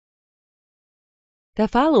The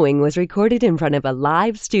following was recorded in front of a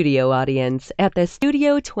live studio audience at the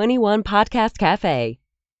Studio 21 Podcast Cafe.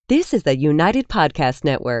 This is the United Podcast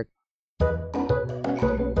Network.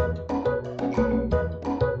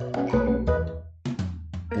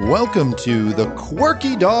 Welcome to the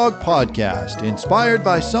Quirky Dog Podcast, inspired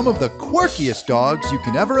by some of the quirkiest dogs you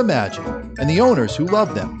can ever imagine and the owners who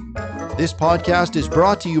love them. This podcast is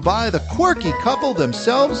brought to you by the quirky couple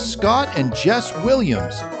themselves, Scott and Jess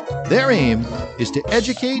Williams. Their aim is to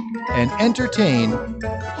educate and entertain.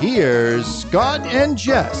 Here's Scott and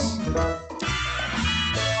Jess.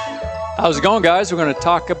 How's it going, guys? We're going to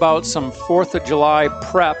talk about some 4th of July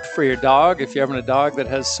prep for your dog. If you're having a dog that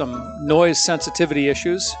has some noise sensitivity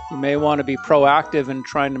issues, you may want to be proactive in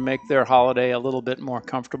trying to make their holiday a little bit more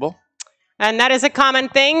comfortable. And that is a common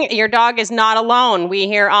thing. Your dog is not alone. We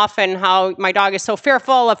hear often how my dog is so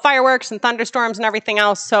fearful of fireworks and thunderstorms and everything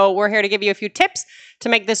else. So we're here to give you a few tips to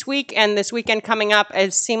make this week and this weekend coming up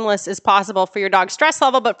as seamless as possible for your dog's stress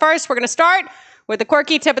level. But first, we're going to start with the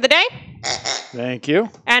quirky tip of the day. Thank you.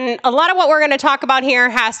 And a lot of what we're going to talk about here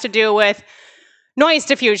has to do with noise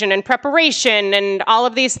diffusion and preparation and all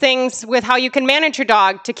of these things with how you can manage your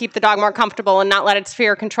dog to keep the dog more comfortable and not let its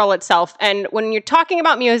fear control itself. And when you're talking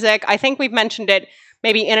about music, I think we've mentioned it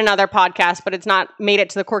maybe in another podcast, but it's not made it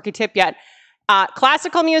to the quirky tip yet.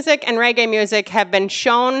 Classical music and reggae music have been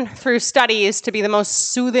shown through studies to be the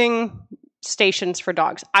most soothing stations for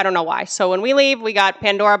dogs. I don't know why. So when we leave, we got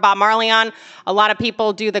Pandora, Bob Marley on. A lot of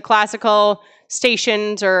people do the classical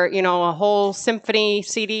stations or, you know, a whole symphony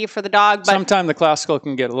CD for the dog. But sometimes the classical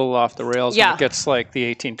can get a little off the rails when it gets like the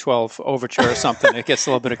 1812 overture or something. It gets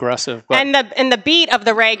a little bit aggressive. But. And the beat of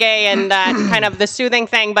the reggae and that kind of the soothing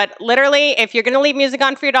thing. But literally, if you're going to leave music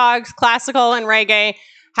on for your dogs, classical and reggae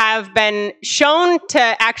have been shown to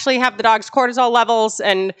actually have the dog's cortisol levels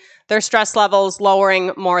and their stress levels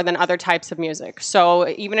lowering more than other types of music. So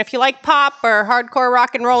even if you like pop or hardcore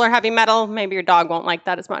rock and roll or heavy metal, maybe your dog won't like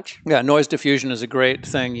that as much. Yeah, noise diffusion is a great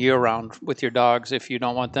thing year-round with your dogs if you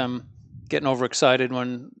don't want them getting overexcited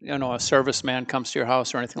when, you know, a serviceman comes to your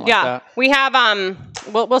house or anything like that. Yeah, we have,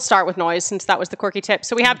 we'll start with noise since that was the quirky tip.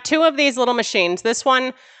 So we have two of these little machines. This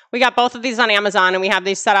one, we got both of these on Amazon, and we have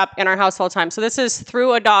these set up in our house all the time. So this is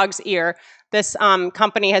through a dog's ear. This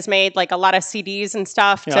company has made like a lot of CDs and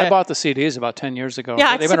stuff. Yeah, I bought the CDs about 10 years ago.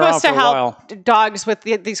 Yeah, they've it's been around supposed to for a while. help dogs with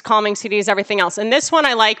these calming CDs, everything else. And this one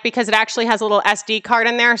I like because it actually has a little SD card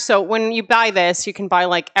in there. So when you buy this, you can buy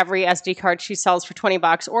like every SD card she sells for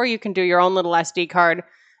 $20, or you can do your own little SD card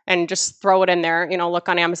and just throw it in there. You know, look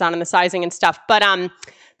on Amazon and the sizing and stuff. But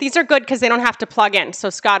these are good because they don't have to plug in. So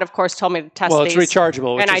Scott, of course, told me to test these. Well, it's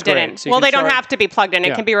rechargeable, which and is I didn't. So well, they don't have to be plugged in.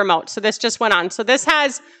 It can be remote. So this just went on. So this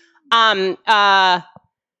has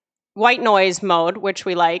white noise mode, which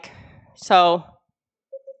we like. So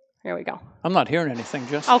here we go. I'm not hearing anything,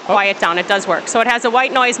 Jess. Oh, quiet down. It does work. So it has a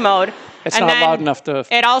white noise mode. It's not loud enough to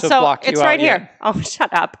block you out. It's right here. Oh,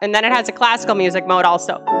 shut up. And then it has a classical music mode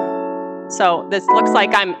also. So this looks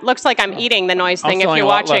like I'm eating the noise thing if you're watching. I'm feeling a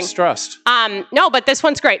lot less stressed. No, but this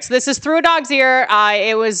one's great. So this is through a dog's ear.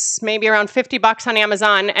 It was maybe around $50 on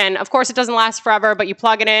Amazon. And of course, it doesn't last forever, but you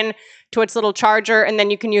plug it in to its little charger and then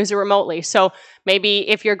you can use it remotely. So maybe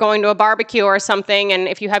if you're going to a barbecue or something, and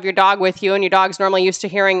if you have your dog with you and your dog's normally used to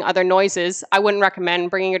hearing other noises, I wouldn't recommend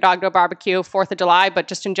bringing your dog to a barbecue 4th of July, but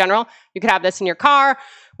just in general, you could have this in your car.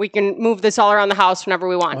 We can move this all around the house whenever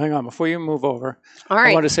we want. Well, hang on, before you move over, all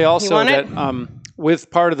right. I want to say also that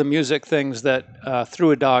with part of the music things that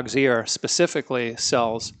Through a Dog's Ear specifically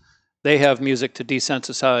sells, they have music to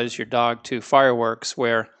desensitize your dog to fireworks,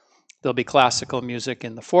 where there'll be classical music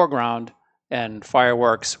in the foreground and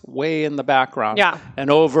fireworks way in the background. Yeah. And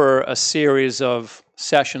over a series of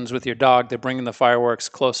sessions with your dog, they're bringing the fireworks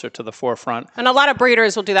closer to the forefront. And a lot of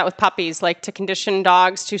breeders will do that with puppies, like to condition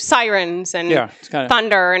dogs to sirens and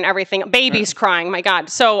thunder and everything. Babies crying, my God.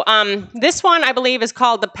 So this one, I believe, is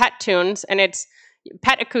called the Pet Tunes, and it's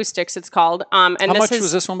Pet Acoustics, it's called. And how much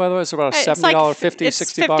was this one, by the way? It's about $70, like $50,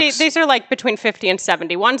 $60. These are like between $50 and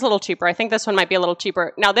 $70. One's a little cheaper. I think this one might be a little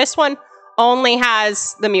cheaper. Now, this one only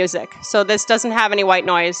has the music. So this doesn't have any white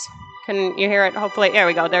noise. Can you hear it? Hopefully. There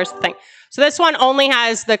we go. There's the thing. So this one only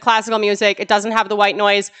has the classical music. It doesn't have the white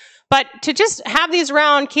noise. But to just have these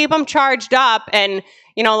around, keep them charged up, and,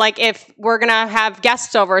 you know, like if we're going to have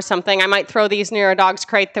guests over or something, I might throw these near a dog's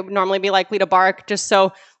crate that would normally be likely to bark, just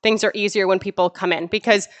so things are easier when people come in.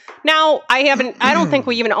 Because now I don't think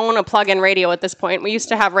we even own a plug-in radio at this point. We used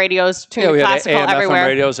to have radios tuned classical AM, everywhere. FM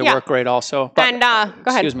radios that work great also. But, and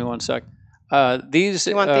go ahead. Excuse me one sec. These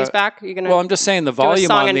you want these back? Well, I'm just saying the volume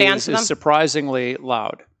on these is surprisingly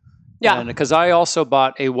loud. Yeah. Because I also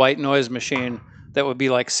bought a white noise machine that would be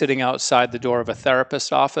like sitting outside the door of a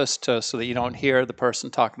therapist's office so that you don't hear the person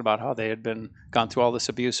talking about how they had gone through all this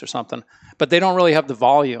abuse or something. But they don't really have the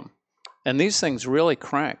volume. And these things really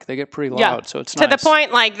crank. They get pretty loud, so it's nice. To the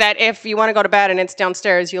point like that if you want to go to bed and it's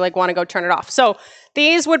downstairs, you like want to go turn it off. So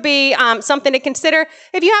these would be something to consider.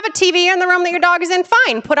 If you have a TV in the room that your dog is in,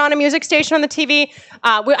 fine. Put on a music station on the TV.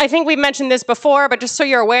 I think we've mentioned this before, but just so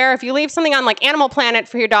you're aware, if you leave something on like Animal Planet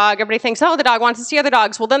for your dog, everybody thinks, oh, the dog wants to see other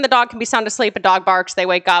dogs. Well, then the dog can be sound asleep. A dog barks, they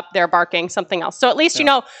wake up, they're barking, something else. So at least you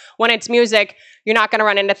know when it's music, you're not going to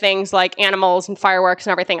run into things like animals and fireworks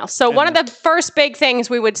and everything else. So one of the first big things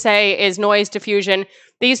we would say is noise diffusion.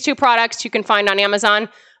 These two products you can find on Amazon.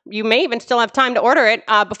 You may even still have time to order it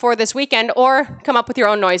before this weekend or come up with your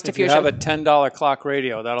own noise diffusion. If you have a $10 clock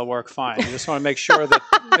radio, that'll work fine. You just want to make sure that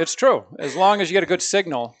it's true. As long as you get a good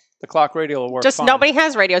signal, the clock radio will work fine. Nobody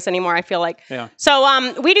has radios anymore, I feel like. Yeah.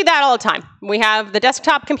 So we do that all the time. We have the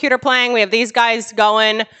desktop computer playing. We have these guys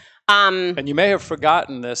going. And you may have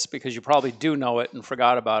forgotten this because you probably do know it and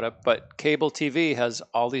forgot about it, but cable TV has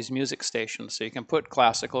all these music stations, so you can put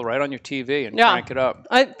classical right on your TV and crank it up.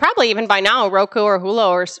 Probably even by now, Roku or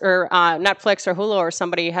Hulu or Netflix or Hulu or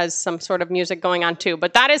somebody has some sort of music going on too.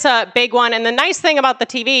 But that is a big one. And the nice thing about the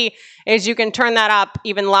TV is you can turn that up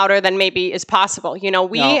even louder than maybe is possible. You know,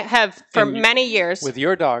 we have for many years. With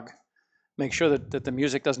your dog, make sure that the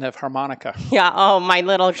music doesn't have harmonica. Yeah. Oh, my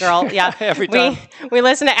little girl. Yeah. Every time. We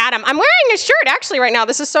listen to Adam. I'm wearing his shirt actually right now.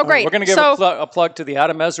 This is so great. We're going to give a plug to the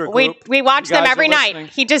Adam Ezra group. We watch them every night.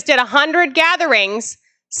 He just did 100 gatherings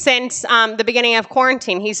since the beginning of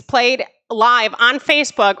quarantine. He's played live on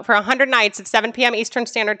Facebook for 100 nights at 7 p.m. Eastern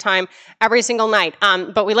Standard Time every single night.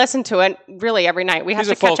 But we listen to it really every night. We have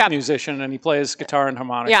to catch up. He's a folk musician, and he plays guitar and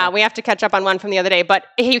harmonica. Yeah, we have to catch up on one from the other day. But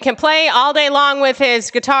he can play all day long with his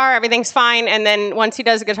guitar. Everything's fine. And then once he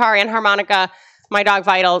does guitar and harmonica, my dog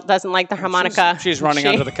Vital doesn't like the harmonica. She's running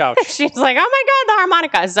under the couch. She's like, oh my God, the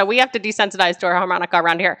harmonica. So we have to desensitize to our harmonica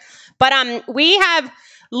around here. But we have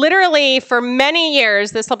literally for many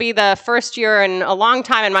years, this will be the first year in a long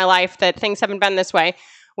time in my life that things haven't been this way.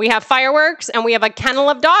 We have fireworks and we have a kennel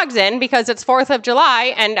of dogs in because it's 4th of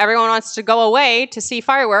July and everyone wants to go away to see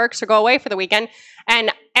fireworks or go away for the weekend.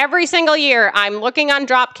 And every single year I'm looking on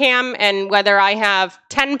Drop Cam, and whether I have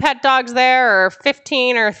 10 pet dogs there or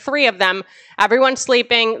 15 or 3 of them, everyone's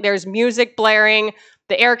sleeping. There's music blaring.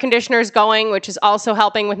 The air conditioner's going, which is also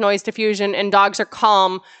helping with noise diffusion, and dogs are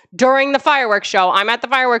calm during the fireworks show. I'm at the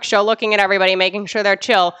fireworks show looking at everybody, making sure they're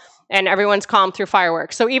chill, and everyone's calm through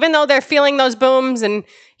fireworks. So even though they're feeling those booms and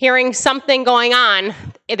hearing something going on,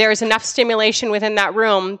 there's enough stimulation within that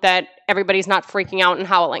room that everybody's not freaking out and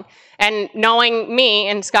howling. And knowing me,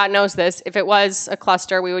 and Scott knows this, if it was a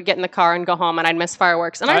cluster, we would get in the car and go home and I'd miss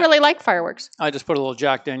fireworks. And I really like fireworks. I just put a little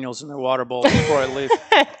Jack Daniels in their water bowl before I leave.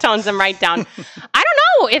 Tones them right down. I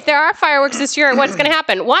don't know if there are fireworks this year, what's going to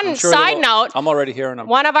happen. One side note. I'm already hearing them.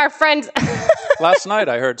 One of our friends. Last night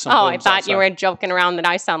I heard some. Oh, I thought you were joking around that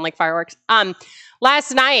I sound like fireworks.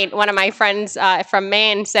 Last night, one of my friends from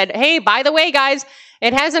Maine said, hey, by the way, guys,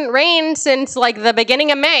 it hasn't rained since like the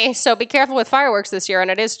beginning of May, so be careful with fireworks this year. And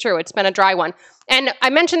it is true. It's been a dry one. And I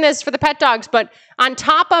mentioned this for the pet dogs, but on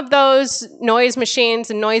top of those noise machines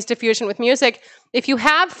and noise diffusion with music, if you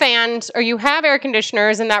have fans or you have air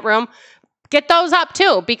conditioners in that room, get those up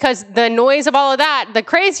too, because the noise of all of that, the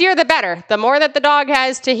crazier, the better. The more that the dog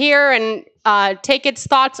has to hear and take its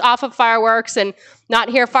thoughts off of fireworks and not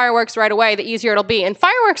hear fireworks right away, the easier it'll be. And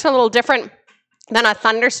fireworks are a little different than a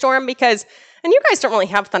thunderstorm because, and you guys don't really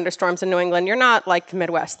have thunderstorms in New England. You're not like the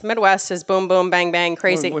Midwest. The Midwest is boom, boom, bang, bang,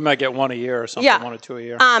 crazy. We might get one a year or something, 1 or 2 a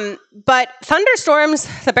year. But thunderstorms,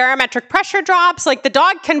 the barometric pressure drops, like the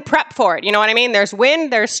dog can prep for it. You know what I mean? There's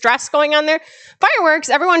wind, there's stress going on there. Fireworks,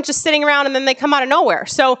 everyone's just sitting around and then they come out of nowhere.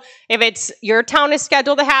 So if it's your town is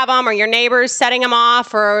scheduled to have them or your neighbors setting them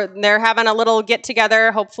off or they're having a little get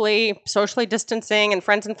together, hopefully socially distancing and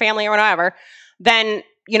friends and family or whatever, then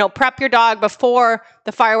prep your dog before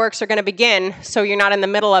the fireworks are going to begin so you're not in the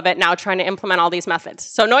middle of it now trying to implement all these methods.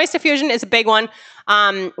 So noise diffusion is a big one.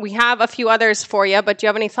 We have a few others for you, but do you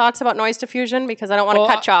have any thoughts about noise diffusion? Because I don't want to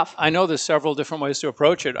cut you off. I know there's several different ways to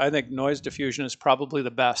approach it. I think noise diffusion is probably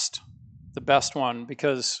the best one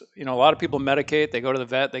because, a lot of people medicate. They go to the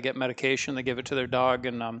vet, they get medication, they give it to their dog.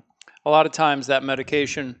 And a lot of times that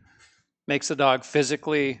medication makes the dog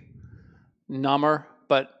physically number,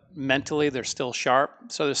 but mentally they're still sharp,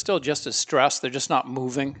 so they're still just as stressed. They're just not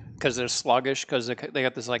moving because they're sluggish because they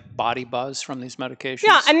got this like body buzz from these medications.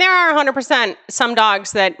 Yeah, and there are 100% some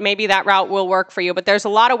dogs that maybe that route will work for you, but there's a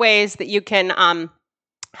lot of ways that you can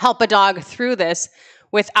help a dog through this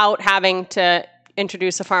without having to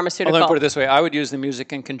introduce a pharmaceutical. Well, let me put it this way. I would use the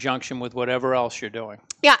music in conjunction with whatever else you're doing.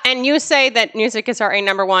 Yeah, and you say that music is our A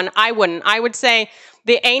number one. I wouldn't. I would say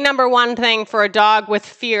the A number one thing for a dog with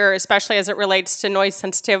fear, especially as it relates to noise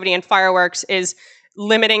sensitivity and fireworks, is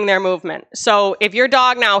limiting their movement. So if your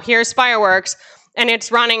dog now hears fireworks and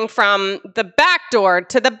it's running from the back door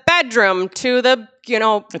to the bedroom to the,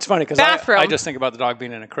 it's funny because I just think about the dog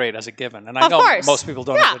being in a crate as a given. And I know most people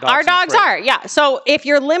don't have their dogs our dogs in a crate. are. Yeah. So if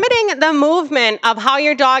you're limiting the movement of how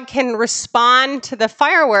your dog can respond to the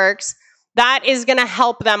fireworks, that is going to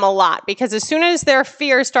help them a lot, because as soon as their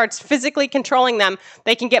fear starts physically controlling them,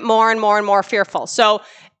 they can get more and more and more fearful. So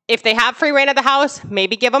if they have free reign of the house,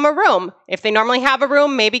 maybe give them a room. If they normally have a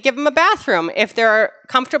room, maybe give them a bathroom. If they're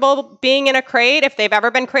comfortable being in a crate, if they've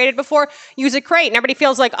ever been crated before, use a crate. And everybody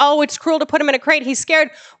feels like, oh, it's cruel to put him in a crate. He's scared.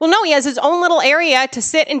 Well, no, he has his own little area to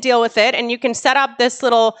sit and deal with it. And you can set up this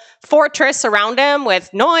little fortress around him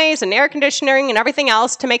with noise and air conditioning and everything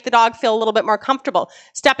else to make the dog feel a little bit more comfortable.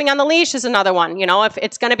 Stepping on the leash is another one. If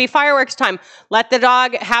it's going to be fireworks time, let the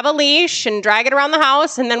dog have a leash and drag it around the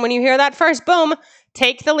house. And then when you hear that first boom,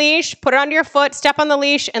 take the leash, put it under your foot, step on the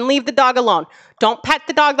leash, and leave the dog alone. Don't pet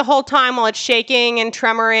the dog the whole time while it's shaking and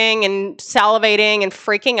tremoring and salivating and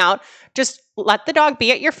freaking out. Just let the dog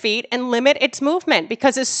be at your feet and limit its movement.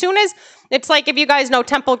 Because as soon as, it's like if you guys know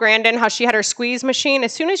Temple Grandin, how she had her squeeze machine,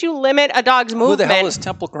 as soon as you limit a dog's movement. Who the hell is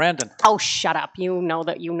Temple Grandin? Oh, shut up. You know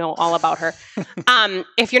that you know all about her.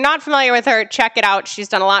 If you're not familiar with her, check it out. She's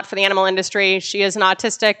done a lot for the animal industry. She is an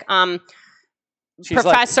autistic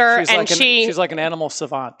professor, she's like an animal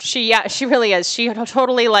savant. She really is. She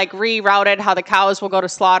totally rerouted how the cows will go to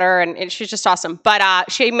slaughter, and she's just awesome.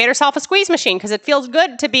 But she made herself a squeeze machine because it feels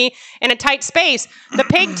good to be in a tight space. The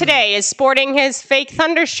pig today is sporting his fake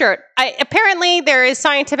thunder shirt. Apparently, there is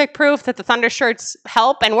scientific proof that the thunder shirts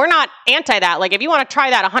help, and we're not anti that. If you want to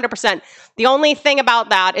try that, 100%. The only thing about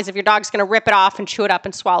that is if your dog's going to rip it off and chew it up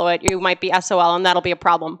and swallow it, you might be SOL, and that'll be a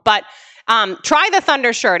problem. But try the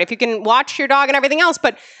thunder shirt if you can watch your dog and everything else.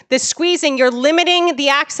 But this squeezing, you're limiting the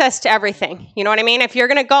access to everything. You know what I mean? If you're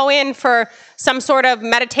going to go in for some sort of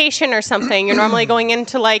meditation or something, you're normally going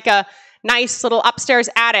into a nice little upstairs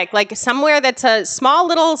attic, somewhere that's a small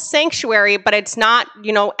little sanctuary, but it's not,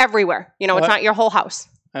 everywhere. It's not your whole house.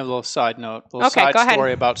 I have a little side note, side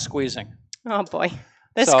story about squeezing. Oh, boy.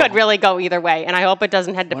 This could really go either way, and I hope it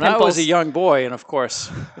doesn't head to pimples. When I was a young boy, and of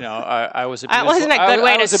course, I was abused. That wasn't a good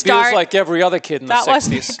way to start. I was abused like every other kid in the 60s. That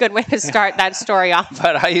wasn't a good way to start that story off.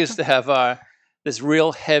 But I used to have this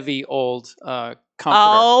real heavy old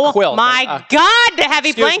comforter quilt. Oh, my God, the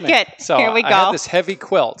heavy blanket. So here we go. I had this heavy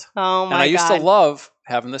quilt. Oh, my God. And I used to love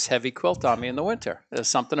having this heavy quilt on me in the winter. There's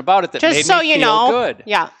something about it that just made me feel good.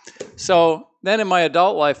 Yeah. So then in my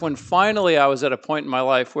adult life, when finally I was at a point in my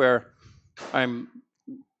life where I'm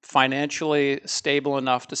financially stable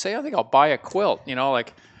enough to say, I think I'll buy a quilt,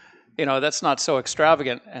 that's not so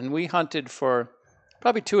extravagant. And we hunted for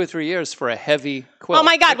probably 2 or 3 years for a heavy quilt. Oh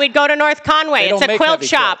my God, we'd go to North Conway. It's a quilt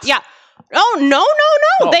shop. Quilts. Yeah. Oh, no.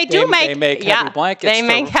 They make heavy blankets. They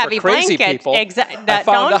make heavy crazy blankets. People. Exactly. I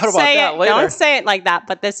found out about that later. Don't say it like that.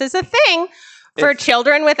 But this is a thing for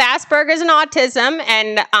children with Asperger's and autism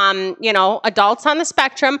and, adults on the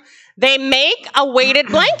spectrum. They make a weighted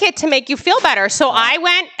blanket to make you feel better. So I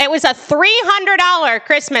went, it was a $300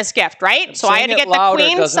 Christmas gift, right? So I had to get the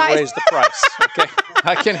queen size. Raise the price. Okay.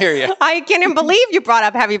 I can hear you. I can't even believe you brought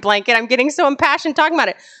up heavy blanket. I'm getting so impassioned talking about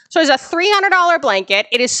it. So it's a $300 blanket.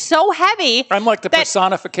 It is so heavy. I'm like the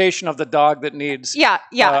personification of the dog that needs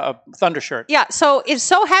a thunder shirt. Yeah, so it's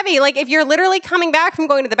so heavy. If you're literally coming back from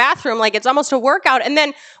going to the bathroom, it's almost a workout. And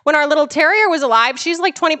then when our little terrier was alive, she's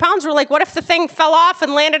 20 pounds. We're like, what if the thing fell off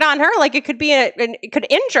and landed on her? It could be it could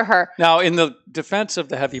injure her. Now, in the defense of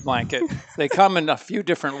the heavy blanket, they come in a few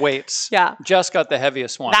different weights. Yeah. Jess got the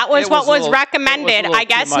heaviest one. That was what was recommended. I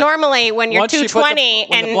guess normally when you're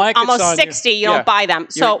 220 and almost 60, you don't buy them.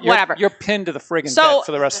 So whatever. You're pinned to the friggin' bed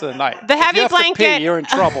for the rest of the night. The heavy blanket. You're in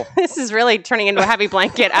trouble. This is really turning into a heavy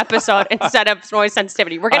blanket episode instead of noise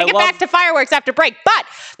sensitivity. We're going to get back to fireworks after break. But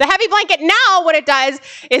the heavy blanket now, what it does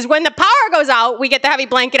is when the power goes out, we get the heavy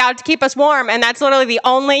blanket out to keep us warm. And that's literally the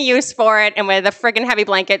only use for it. And with a friggin' heavy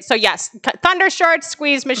blanket. So yes, thunder shirts,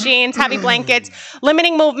 squeeze machines, heavy blankets,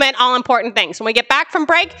 limiting movement, all important things. When we get back from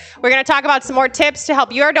break, we're going to talk about some more tips to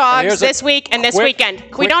help your dogs this week and this weekend.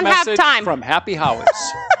 We don't have time. From Happy Howies.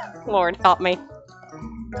 Lord, help me.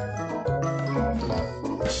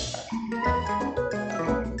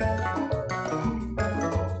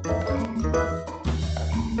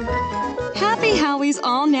 Happy Howie's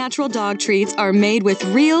all-natural dog treats are made with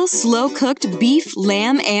real, slow-cooked beef,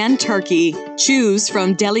 lamb, and turkey. Choose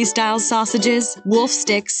from deli-style sausages, wolf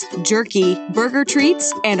sticks, jerky, burger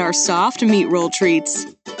treats, and our soft meat roll treats.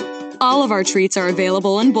 All of our treats are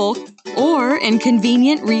available in bulk or in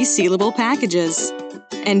convenient resealable packages.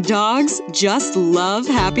 And dogs just love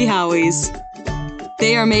Happy Howie's.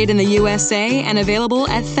 They are made in the USA and available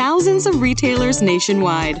at thousands of retailers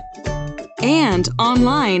nationwide. And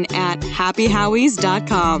online at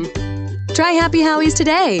happyhowies.com. Try Happy Howie's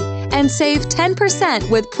today and save 10%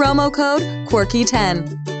 with promo code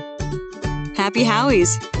Quirky10. Happy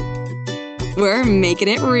Howie's. We're making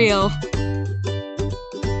it real.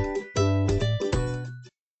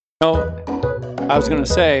 I was going to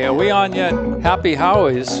say, are we on yet? Happy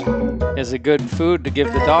Howie's is a good food to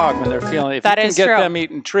give the dog when they're feeling. If that you can is get true. them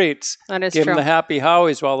eating treats, that is give true. them the Happy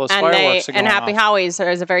Howie's while those fireworks are going and Happy off. Howie's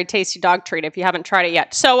is a very tasty dog treat if you haven't tried it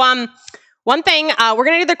yet. So, one thing, we're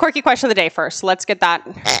going to do the quirky question of the day first. Let's get that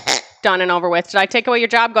done and over with. Did I take away your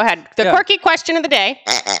job? Go ahead. The quirky question of the day,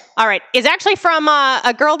 all right, is actually from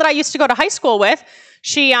a girl that I used to go to high school with.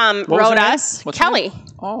 She wrote us, Kelly.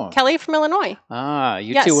 Oh, Kelly from Illinois.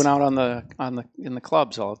 You two went out in the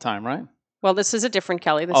clubs all the time, right? Well, this is a different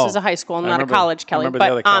Kelly. This is a high school, not a college Kelly. I remember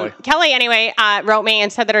the other Kelly. Kelly, anyway, wrote me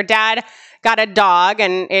and said that her dad got a dog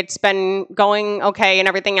and it's been going okay and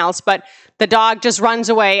everything else, but the dog just runs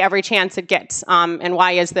away every chance it gets. And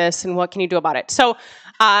why is this and what can you do about it? So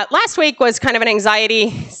last week was kind of an anxiety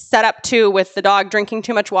setup too with the dog drinking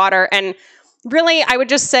too much water. And really, I would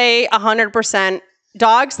just say 100%.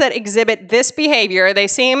 Dogs that exhibit this behavior, they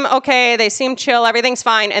seem okay, they seem chill, everything's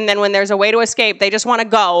fine, and then when there's a way to escape, they just want to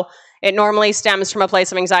go. It normally stems from a place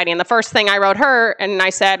of anxiety. And the first thing I wrote her and I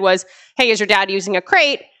said was, hey, is your dad using a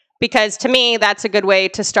crate? Because to me, that's a good way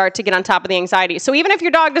to start to get on top of the anxiety. So even if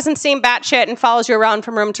your dog doesn't seem batshit and follows you around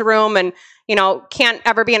from room to room and can't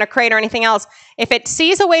ever be in a crate or anything else, if it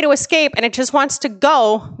sees a way to escape and it just wants to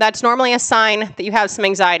go, that's normally a sign that you have some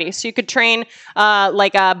anxiety. So you could train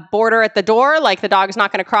like a boarder at the door, like the dog's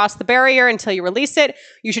not going to cross the barrier until you release it.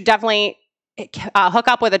 You should definitely hook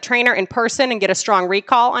up with a trainer in person and get a strong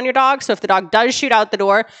recall on your dog. So if the dog does shoot out the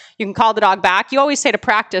door, you can call the dog back. You always say to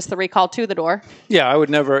practice the recall to the door. Yeah, I would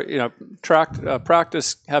never,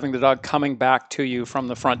 practice having the dog coming back to you from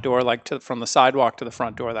the front door, like from the sidewalk to the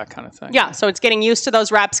front door, that kind of thing. Yeah, so it's getting used to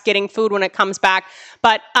those reps, getting food when it comes back.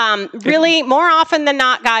 But really, more often than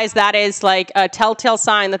not, guys, that is like a telltale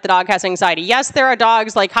sign that the dog has anxiety. Yes, there are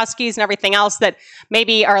dogs like Huskies and everything else that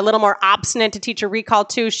maybe are a little more obstinate to teach a recall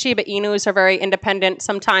to. Shiba Inus are very independent.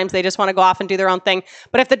 Sometimes they just want to go off and do their own thing.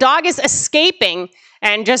 But if the dog is escaping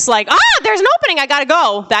and just like, there's an opening, I got to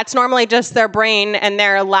go, that's normally just their brain and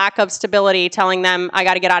their lack of stability telling them, I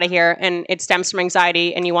got to get out of here. And it stems from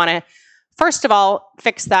anxiety. And you want to, first of all,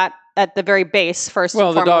 fix that at the very base first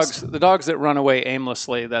and foremost. The dogs that run away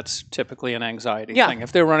aimlessly, that's typically an anxiety thing.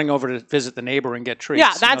 If they're running over to visit the neighbor and get treats.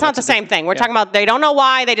 Yeah, that's not the same thing. We're talking about they don't know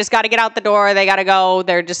why, they just got to get out the door, they got to go,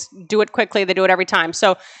 they're just do it quickly, they do it every time.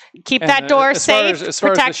 So keep that door safe, as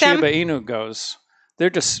far protect as the them. Shiba Inu goes, they're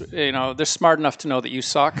just, they're smart enough to know that you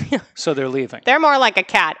suck, so they're leaving. They're more like a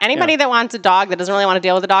cat. Anybody that wants a dog that doesn't really want to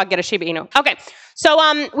deal with a dog, get a Shiba Inu. Okay,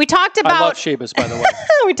 so we talked about... I love Shibas, by the way.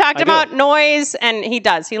 We talked about noise, and he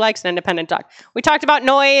does. He likes an independent dog. We talked about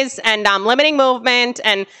noise and limiting movement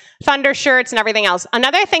and thunder shirts and everything else.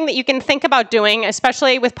 Another thing that you can think about doing,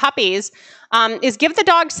 especially with puppies, is give the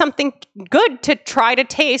dog something good to try to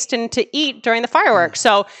taste and to eat during the fireworks.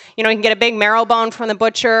 So, you can get a big marrow bone from the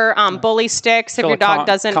butcher, bully sticks if your dog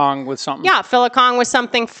doesn't... Kong with something. Yeah, fill a Kong with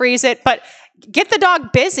something, freeze it. But get the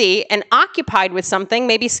dog busy and occupied with something.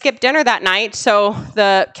 Maybe skip dinner that night so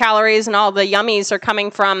the calories and all the yummies are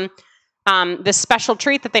coming from this special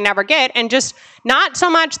treat that they never get. And just not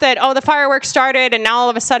so much that, the fireworks started and now all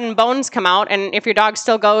of a sudden bones come out. And if your dog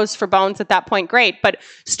still goes for bones at that point, great. But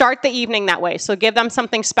start the evening that way. So give them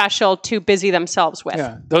something special to busy themselves with.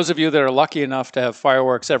 Yeah, those of you that are lucky enough to have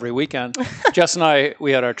fireworks every weekend, Jess and I,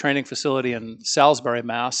 we had our training facility in Salisbury,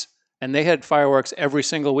 Mass., and they had fireworks every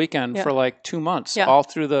single weekend for like 2 months, all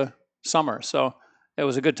through the summer. So it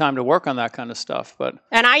was a good time to work on that kind of stuff.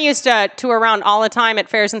 And I used to tour around all the time at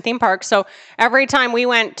fairs and theme parks. So every time we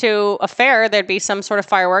went to a fair, there'd be some sort of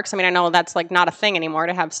fireworks. I mean, I know that's like not a thing anymore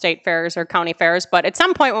to have state fairs or county fairs. But at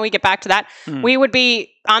some point when we get back to that, we would be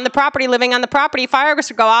on the property, living on the property. Fireworks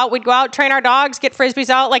would go out. We'd go out, train our dogs, get Frisbees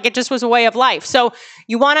out. Like it just was a way of life. So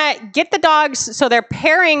you want to get the dogs so they're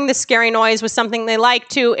pairing the scary noise with something they like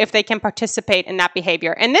too, if they can participate in that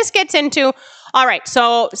behavior. And this gets into, all right,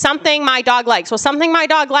 so something my dog likes. Well, something my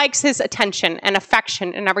dog likes is attention and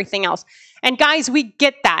affection and everything else. And guys, we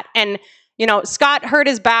get that. And Scott hurt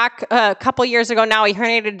his back a couple years ago now. He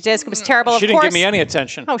herniated a disc. It was terrible. She didn't give me any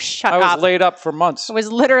attention. Oh, shut up. I was laid up for months. It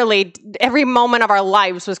was literally every moment of our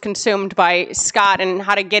lives was consumed by Scott and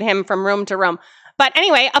how to get him from room to room. But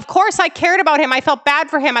anyway, of course, I cared about him. I felt bad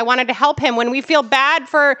for him. I wanted to help him. When we feel bad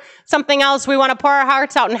for something else, we want to pour our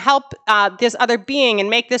hearts out and help this other being and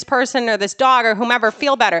make this person or this dog or whomever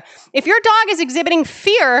feel better. If your dog is exhibiting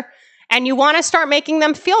fear and you want to start making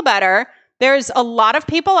them feel better, there's a lot of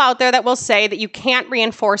people out there that will say that you can't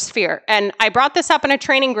reinforce fear. And I brought this up in a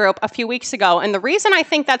training group a few weeks ago. And the reason I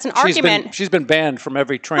think that's an argument... She's been banned from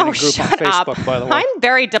every training group on Facebook, by the way. I'm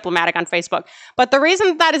very diplomatic on Facebook. But the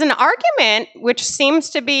reason that is an argument, which seems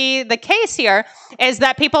to be the case here, is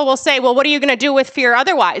that people will say, well, what are you going to do with fear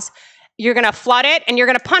otherwise? You're going to flood it and you're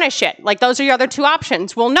going to punish it. Like, those are your other two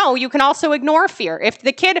options. Well, no, you can also ignore fear. If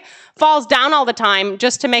the kid falls down all the time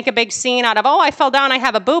just to make a big scene out of, oh, I fell down, I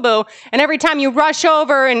have a boo-boo, and every time you rush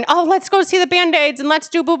over and, oh, let's go see the Band-Aids and let's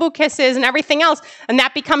do boo-boo kisses and everything else, and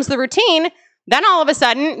that becomes the routine, then all of a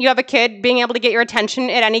sudden you have a kid being able to get your attention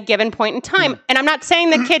at any given point in time. And I'm not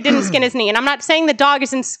saying the kid didn't skin his knee, and I'm not saying the dog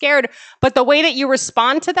isn't scared, but the way that you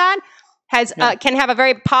respond to that can have a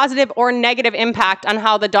very positive or negative impact on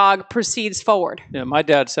how the dog proceeds forward. Yeah, my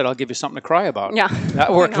dad said, I'll give you something to cry about. Yeah.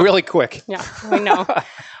 That worked really quick. Yeah, we know.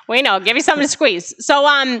 We know. Give you something to squeeze. So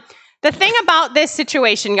the thing about this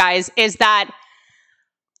situation, guys, is that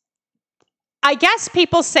I guess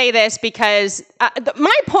people say this because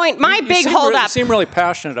my big holdup. You seem really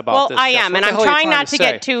passionate about this. Well, I am, and I'm trying not to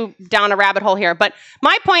get too down a rabbit hole here. But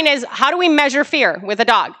my point is, how do we measure fear with a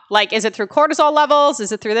dog? Like, is it through cortisol levels?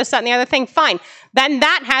 Is it through this, that, and the other thing? Fine. Then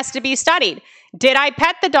that has to be studied. Did I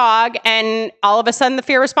pet the dog and all of a sudden the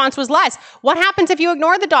fear response was less? What happens if you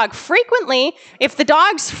ignore the dog? Frequently, if the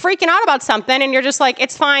dog's freaking out about something and you're just like,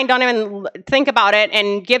 it's fine, don't even think about it,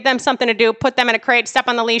 and give them something to do, put them in a crate, step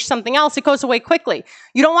on the leash, something else, it goes away quickly.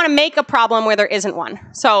 You don't want to make a problem where there isn't one.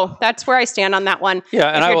 So that's where I stand on that one. Yeah,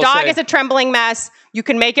 and if your dog is a trembling mess, you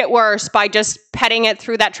can make it worse by just petting it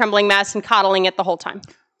through that trembling mess and coddling it the whole time.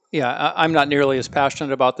 Yeah, I'm not nearly as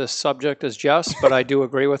passionate about this subject as Jess, but I do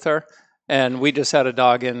agree with her. And we just had a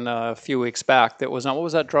dog in a few weeks back that was on, what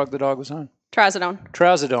was that drug the dog was on?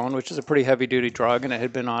 Trazodone, which is a pretty heavy-duty drug, and it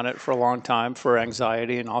had been on it for a long time for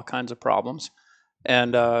anxiety and all kinds of problems.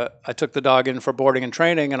 And I took the dog in for boarding and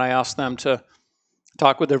training, and I asked them to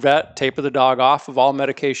talk with their vet, taper the dog off of all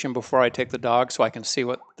medication before I take the dog so I can see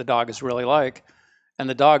what the dog is really like. And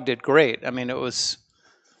the dog did great. I mean, it was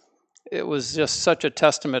just such a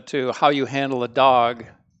testament to how you handle a dog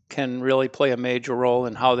can really play a major role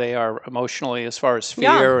in how they are emotionally as far as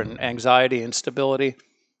fear and anxiety and stability.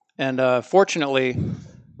 And fortunately,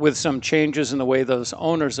 with some changes in the way those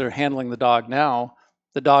owners are handling the dog now,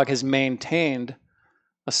 the dog has maintained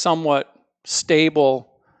a somewhat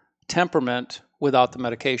stable temperament without the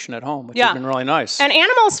medication at home, which has been really nice. And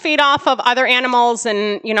animals feed off of other animals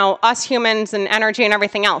and, us humans and energy and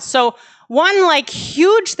everything else. So one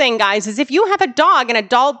huge thing, guys, is if you have a dog, an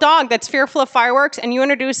adult dog that's fearful of fireworks, and you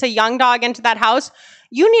introduce a young dog into that house,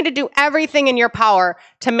 you need to do everything in your power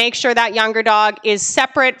to make sure that younger dog is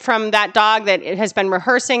separate from that dog that has been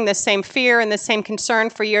rehearsing the same fear and the same concern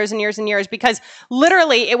for years and years and years, because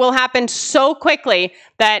literally it will happen so quickly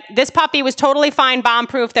that this puppy was totally fine,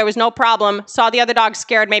 bomb-proof, there was no problem, saw the other dog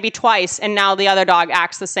scared maybe twice, and now the other dog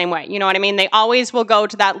acts the same way. You know what I mean? They always will go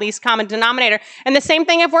to that least common denominator. And the same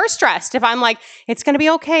thing if we're stressed. If I'm like, it's going to be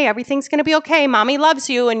okay, everything's going to be okay, mommy loves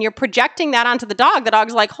you, and you're projecting that onto the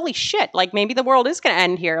dog's like, holy shit, maybe the world is going to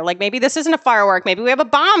end here. Maybe this isn't a firework. Maybe we have a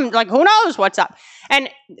bomb. Who knows what's up? And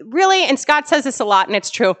really, and Scott says this a lot, and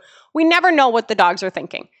it's true, we never know what the dogs are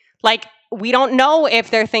thinking. We don't know if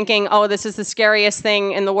they're thinking, oh, this is the scariest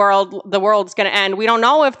thing in the world's going to end. We don't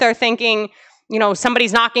know if they're thinking,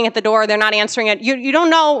 somebody's knocking at the door, they're not answering it. You don't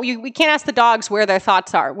know. We can't ask the dogs where their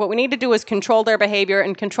thoughts are. What we need to do is control their behavior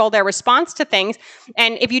and control their response to things.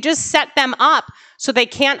 And if you just set them up so they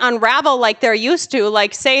can't unravel like they're used to,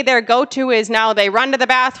 say their go-to is now they run to the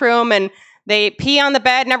bathroom and they pee on the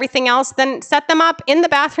bed and everything else, then set them up in the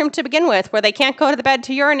bathroom to begin with where they can't go to the bed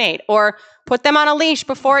to urinate, or put them on a leash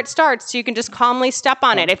before it starts so you can just calmly step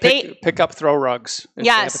on it. If they pick up throw rugs. If they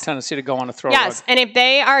have a tendency to go on a throw rug. Yes, and if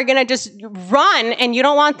they are going to just run and you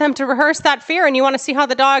don't want them to rehearse that fear and you want to see how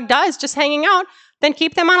the dog does just hanging out, then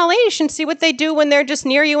keep them on a leash and see what they do when they're just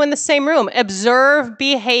near you in the same room. Observe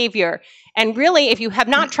behavior. And really, if you have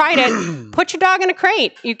not tried it, put your dog in a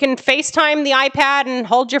crate. You can FaceTime the iPad and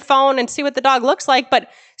hold your phone and see what the dog looks like, but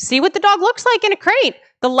see what the dog looks like in a crate.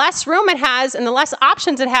 The less room it has and the less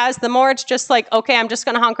options it has, the more it's just okay, I'm just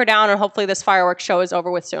going to hunker down and hopefully this fireworks show is over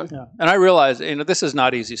with soon. Yeah. And I realize, this is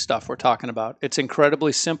not easy stuff we're talking about. It's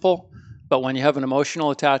incredibly simple. But when you have an emotional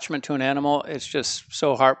attachment to an animal, it's just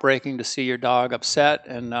so heartbreaking to see your dog upset,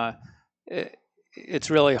 and it's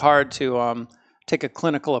really hard to take a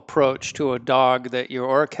clinical approach to a dog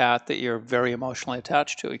or a cat that you're very emotionally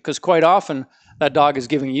attached to, because quite often that dog is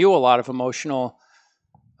giving you a lot of emotional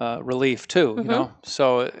relief too. You know,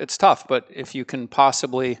 so it's tough. But if you can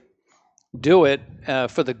possibly do it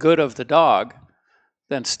for the good of the dog,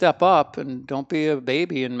 then step up and don't be a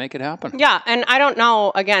baby and make it happen. Yeah, and I don't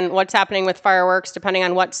know, again, what's happening with fireworks, depending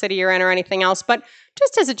on what city you're in or anything else, but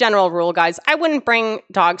just as a general rule, guys, I wouldn't bring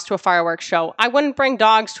dogs to a fireworks show. I wouldn't bring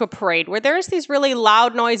dogs to a parade where there's these really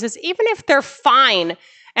loud noises, even if they're fine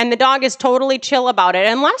and the dog is totally chill about it.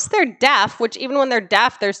 Unless they're deaf, which even when they're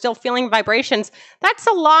deaf, they're still feeling vibrations. That's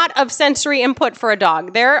a lot of sensory input for a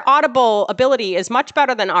dog. Their audible ability is much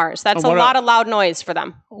better than ours. That's a lot of loud noise for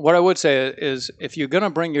them. What I would say is, if you're going to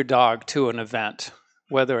bring your dog to an event,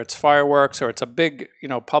 whether it's fireworks or it's a big,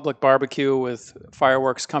 public barbecue with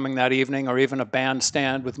fireworks coming that evening, or even a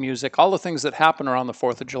bandstand with music, all the things that happen around the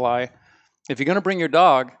 4th of July, if you're going to bring your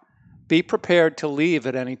dog, be prepared to leave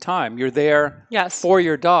at any time. You're there for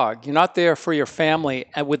your dog. You're not there for your family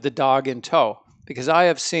and with the dog in tow. Because I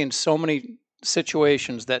have seen so many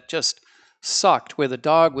situations that just sucked, where the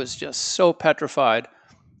dog was just so petrified,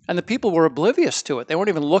 and the people were oblivious to it. They weren't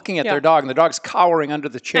even looking at their dog, and the dog's cowering under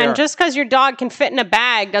the chair. And just because your dog can fit in a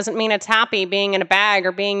bag doesn't mean it's happy being in a bag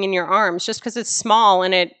or being in your arms. Just because it's small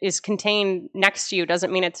and it is contained next to you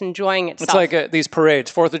doesn't mean it's enjoying itself. It's like these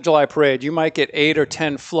parades, 4th of July parade. You might get 8 or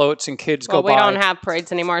 10 floats and kids go by. Well, we don't have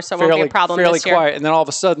parades anymore, so it won't be a problem this year. Fairly quiet. And then all of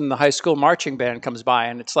a sudden, the high school marching band comes by,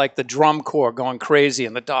 and it's like the drum corps going crazy,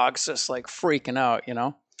 and the dog's just like freaking out,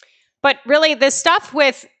 But really, this stuff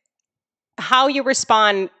with how you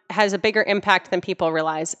respond has a bigger impact than people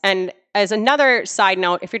realize. And as another side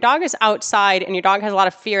note, if your dog is outside and your dog has a lot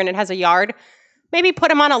of fear and it has a yard, maybe put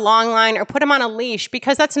him on a long line or put him on a leash,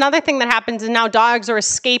 because that's another thing that happens is now dogs are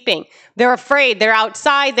escaping. They're afraid. They're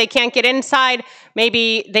outside. They can't get inside.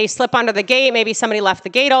 Maybe they slip under the gate. Maybe somebody left the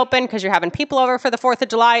gate open because you're having people over for the 4th of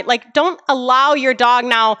July. Like, don't allow your dog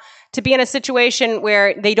now to be in a situation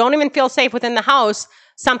where they don't even feel safe within the house.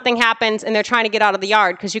 Something happens and they're trying to get out of the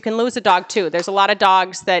yard, because you can lose a dog too. There's a lot of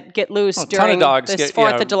dogs that get loose during this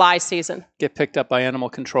 4th of July season. Get picked up by animal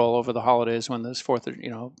control over the holidays when there's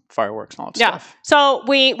fireworks and all that stuff. So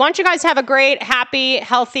we want you guys to have a great, happy,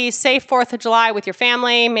 healthy, safe 4th of July with your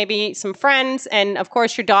family, maybe some friends, and of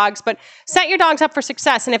course your dogs. But set your dogs up for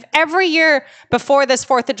success. And if every year before this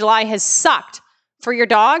 4th of July has sucked for your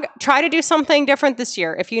dog, try to do something different this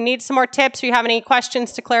year. If you need some more tips, or you have any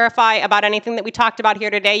questions to clarify about anything that we talked about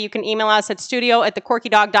here today, you can email us at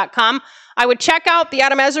studio@thequirkydog.com. I would check out the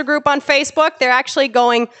Adam Ezra group on Facebook. They're actually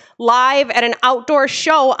going live at an outdoor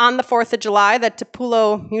show on the 4th of July, the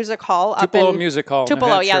Tupelo Music Hall. Tupelo Music Hall.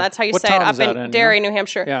 Tupelo, yeah, that's how you say it. Up in Derry, New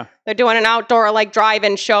Hampshire. Yeah. They're doing an outdoor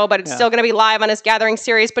drive-in show, but it's still going to be live on his Gathering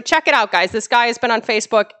series. But check it out, guys. This guy has been on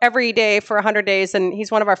Facebook every day for 100 days, and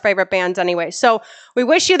he's one of our favorite bands anyway. So we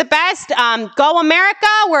wish you the best. Go America.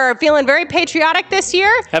 We're feeling very patriotic this year.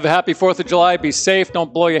 Have a happy 4th of July. Be safe.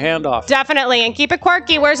 Don't blow your hand off. Definitely. And keep it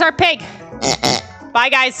quirky. Where's our pig? Bye,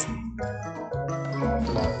 guys.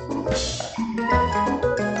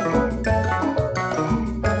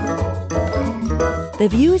 The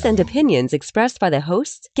views and opinions expressed by the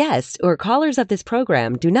hosts, guests, or callers of this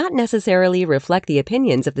program do not necessarily reflect the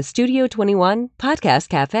opinions of the Studio 21 Podcast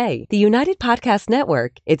Cafe, the United Podcast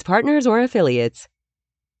Network, its partners, or affiliates.